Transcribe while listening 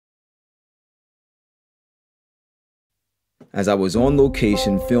as I was on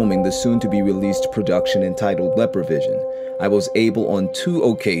location filming the soon-to-be-released production entitled Leprovision, I was able on 2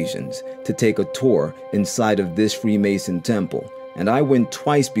 occasions to take a tour inside of this Freemason temple, and I went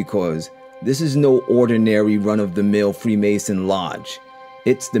twice because this is no ordinary run-of-the-mill Freemason lodge.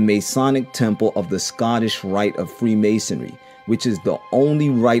 It's the Masonic temple of the Scottish Rite of Freemasonry, which is the only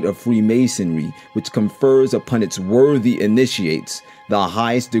rite of Freemasonry which confers upon its worthy initiates the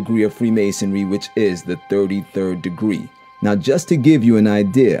highest degree of Freemasonry, which is the 33rd degree. Now, just to give you an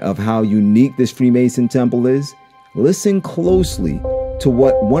idea of how unique this Freemason temple is, listen closely to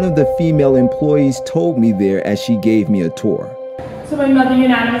what one of the female employees told me there as she gave me a tour. So another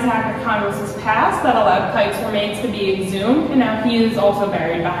unanimous act of Congress was passed that allowed Pike's remains to be exhumed, and now he is also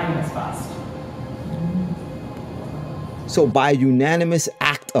buried behind this bust. So by unanimous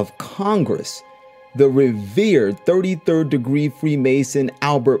act of Congress, the revered 33rd degree Freemason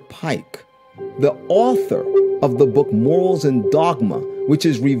Albert Pike, the author of the book Morals and Dogma, which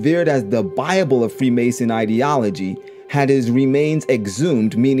is revered as the Bible of Freemason ideology, had his remains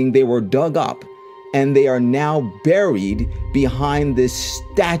exhumed, meaning they were dug up, and they are now buried behind this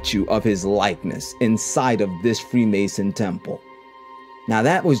statue of his likeness inside of this Freemason temple. Now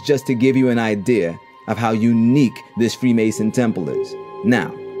that was just to give you an idea of how unique this Freemason temple is.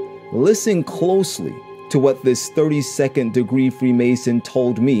 Now, listen closely to what this 32nd degree Freemason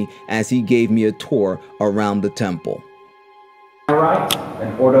told me as he gave me a tour around the temple. Right,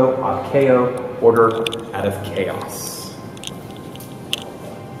 an ordo ad chaos, order out of chaos.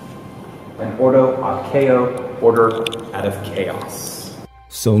 An ordo ad chaos, order out of chaos.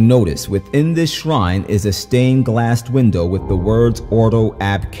 So notice, within this shrine is a stained glass window with the words Ordo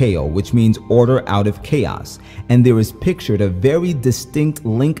ab Chaos, which means order out of chaos. And there is pictured a very distinct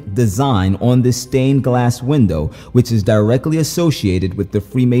link design on this stained glass window, which is directly associated with the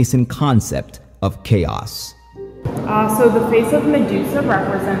Freemason concept of chaos. So the face of Medusa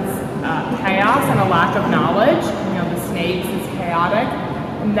represents chaos and a lack of knowledge. You know, the snakes is chaotic.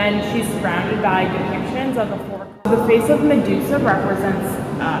 And then she's surrounded by depictions of the four. The face of Medusa represents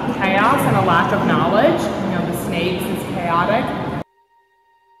chaos and a lack of knowledge. You know, the snakes is chaotic.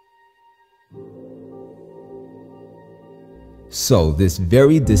 So this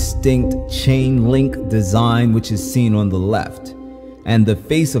very distinct chain link design which is seen on the left, and the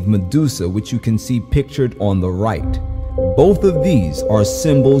face of Medusa which you can see pictured on the right, both of these are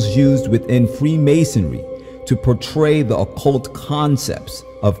symbols used within Freemasonry to portray the occult concepts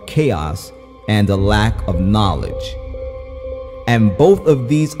of chaos and a lack of knowledge. And both of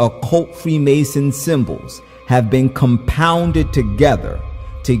these occult Freemason symbols have been compounded together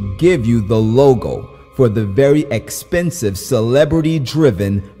to give you the logo for the very expensive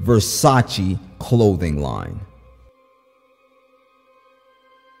celebrity-driven Versace clothing line.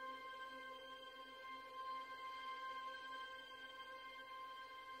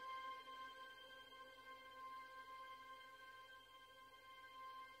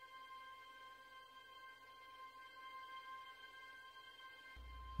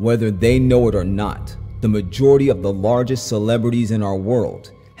 Whether they know it or not, the majority of the largest celebrities in our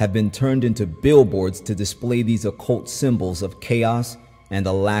world have been turned into billboards to display these occult symbols of chaos and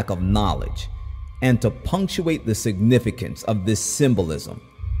a lack of knowledge. And to punctuate the significance of this symbolism,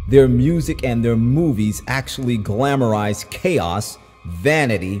 their music and their movies actually glamorize chaos,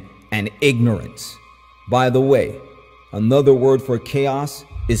 vanity, and ignorance. By the way, another word for chaos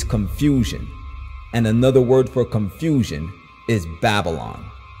is confusion, and another word for confusion is Babylon.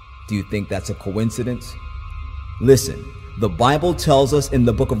 Do you think that's a coincidence? Listen, the Bible tells us in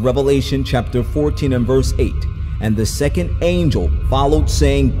the book of Revelation chapter 14 and verse 8, and the second angel followed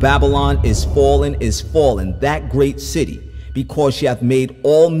saying, Babylon is fallen, that great city, because she hath made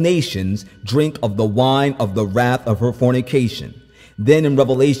all nations drink of the wine of the wrath of her fornication. Then in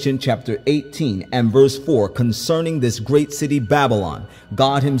Revelation chapter 18 and verse 4, concerning this great city Babylon,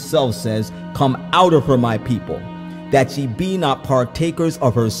 God himself says, come out of her, my people, that ye be not partakers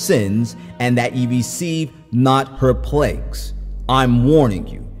of her sins, and that ye receive not her plagues. I'm warning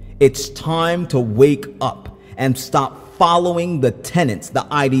you, it's time to wake up and stop following the tenets, the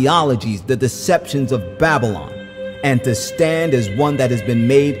ideologies, the deceptions of Babylon, and to stand as one that has been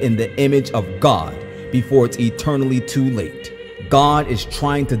made in the image of God before it's eternally too late. God is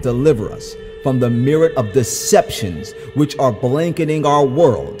trying to deliver us from the myriad of deceptions which are blanketing our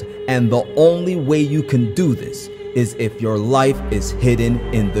world, and the only way you can do this is if your life is hidden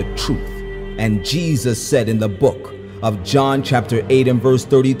in the truth. And Jesus said in the book of John chapter 8 and verse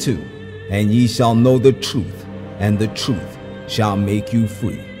 32, and ye shall know the truth, and the truth shall make you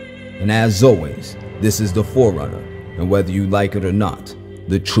free. And as always, this is the Forerunner, and whether you like it or not,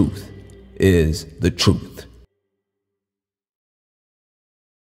 the truth is the truth.